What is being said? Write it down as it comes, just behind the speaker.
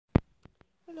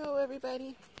Hello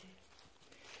everybody.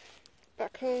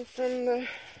 Back home from the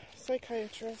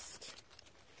psychiatrist.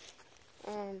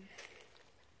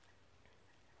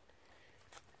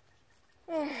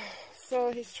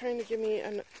 So he's trying to give me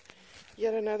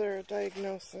yet another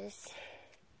diagnosis.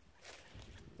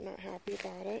 I'm not happy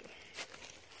about it.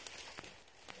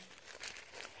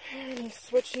 And he's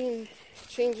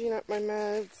changing up my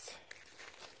meds.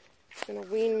 He's going to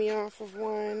wean me off of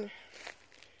one,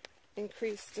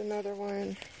 increased another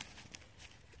one,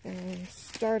 and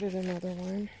started another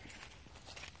one.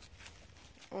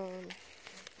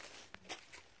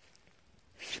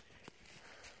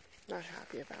 Not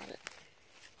happy about it.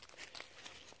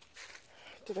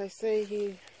 Did I say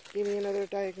he gave me another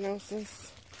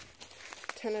diagnosis?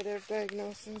 Tentative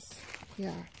diagnosis?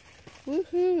 Yeah.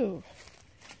 Woohoo!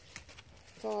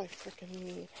 That's all I freaking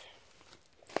need.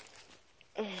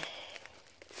 Ugh.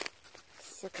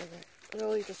 Sick of it.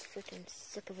 Really just freaking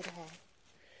sick of it all.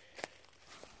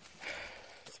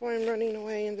 That's why I'm running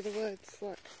away into the woods.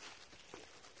 Look.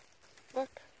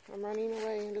 Look. I'm running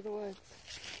away into the woods.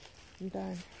 I'm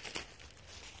done.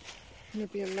 I'm going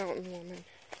to be a mountain woman.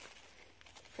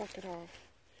 Fuck it all.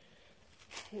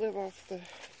 Live off the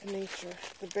nature.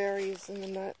 The berries and the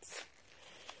nuts.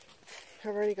 I've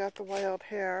already got the wild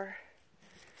hair.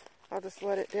 I'll just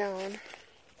let it down.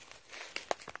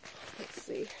 Let's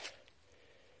see.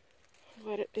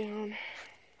 Let it down.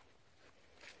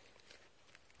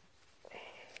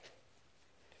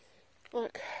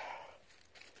 Look.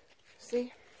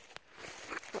 See?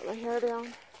 Let my hair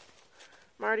down.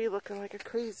 I'm already looking like a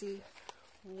crazy,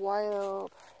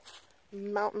 wild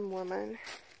mountain woman.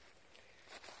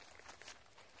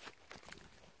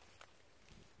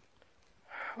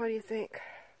 What do you think?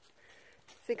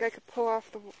 Think I could pull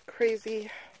off the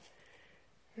crazy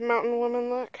mountain woman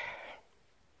look?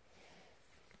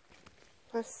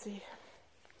 Let's see.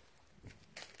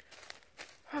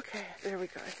 Okay, there we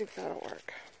go. I think that'll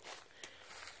work.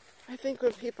 I think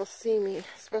when people see me,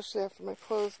 especially after my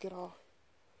clothes get all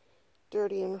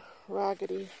dirty and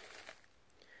raggedy,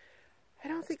 I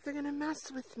don't think they're going to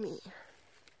mess with me.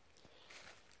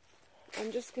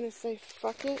 I'm just going to say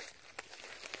fuck it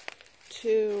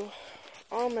to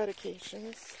all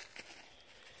medications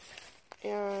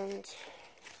and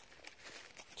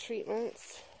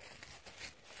treatments.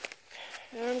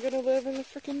 And I'm going to live in the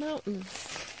freaking mountains.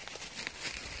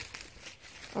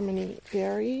 I'm going to eat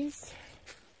berries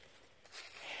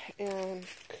and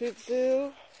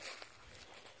kudzu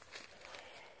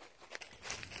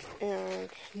and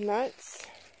nuts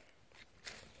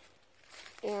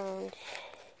and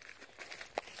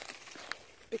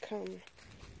become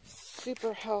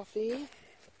super healthy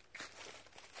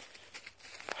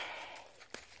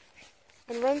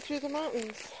and run through the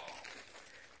mountains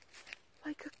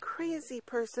like a crazy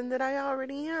person that I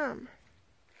already am.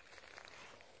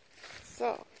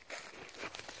 So,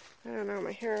 I don't know,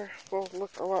 my hair will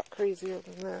look a lot crazier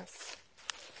than this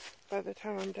by the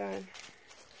time I'm done.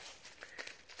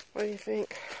 What do you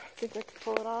think? Think I could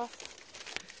pull it off?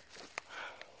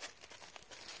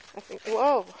 I think,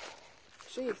 whoa!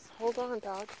 Jeez, hold on,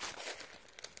 dog.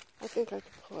 I think I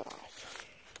could pull it off.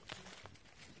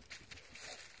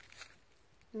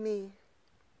 Me.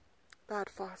 Bad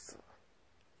fossil.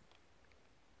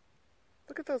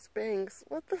 Look at those bangs.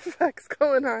 What the fuck's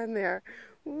going on there?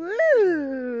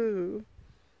 Woo!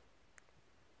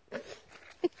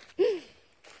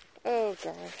 Oh,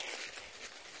 God.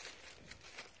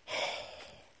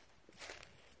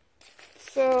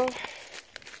 So,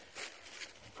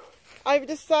 I've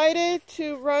decided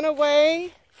to run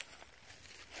away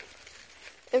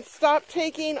and stop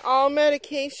taking all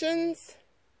medications,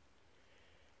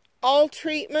 all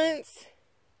treatments,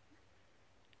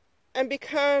 and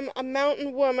become a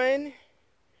mountain woman.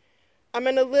 I'm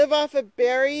going to live off of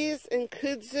berries and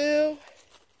kudzu.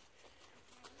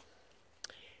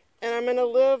 And I'm going to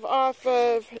live off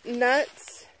of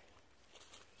nuts.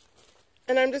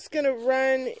 And I'm just going to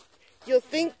run. You'll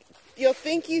think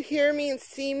you hear me and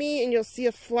see me, and you'll see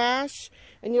a flash,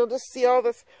 and you'll just see all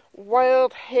this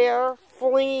wild hair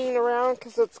flinging around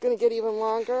because it's going to get even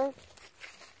longer.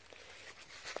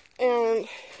 And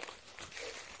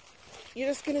you're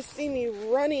just going to see me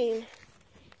running.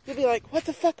 You'll be like, what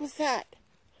the fuck was that?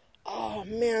 Oh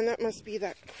man, that must be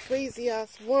that crazy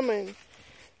ass woman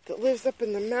that lives up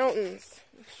in the mountains.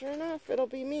 And sure enough, it'll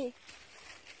be me.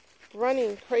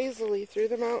 Running crazily through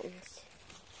the mountains.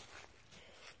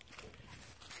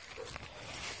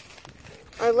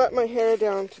 I let my hair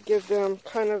down to give them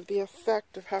kind of the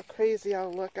effect of how crazy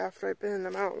I'll look after I've been in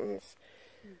the mountains.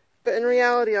 But in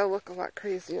reality, I'll look a lot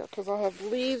crazier because I'll have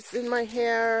leaves in my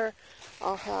hair,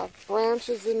 I'll have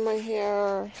branches in my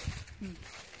hair,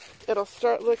 it'll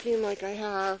start looking like I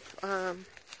have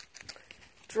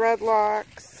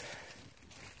dreadlocks.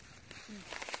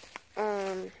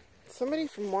 Somebody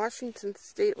from Washington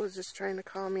State was just trying to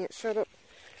call me. It showed up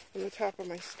on the top of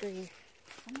my screen.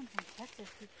 Someone from Texas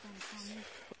keeps trying to call me.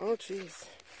 Oh, jeez.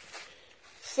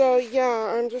 So,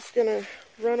 yeah, I'm just going to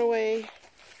run away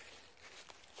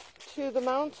to the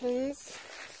mountains.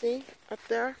 See? Up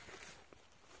there.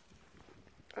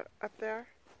 Up there.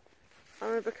 I'm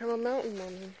going to become a mountain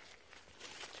woman.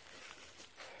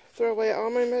 Throw away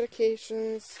all my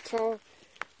medications. Tell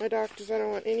my doctors I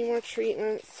don't want any more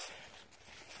treatments.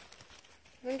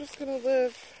 I'm just going to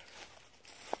live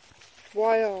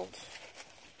wild,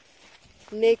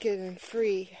 naked and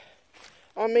free.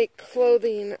 I'll make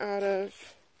clothing out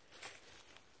of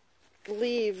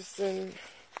leaves and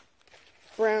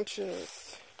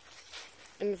branches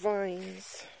and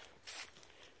vines.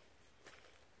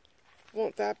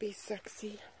 Won't that be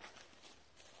sexy?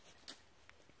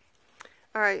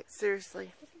 Alright,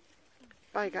 seriously.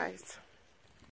 Bye, guys.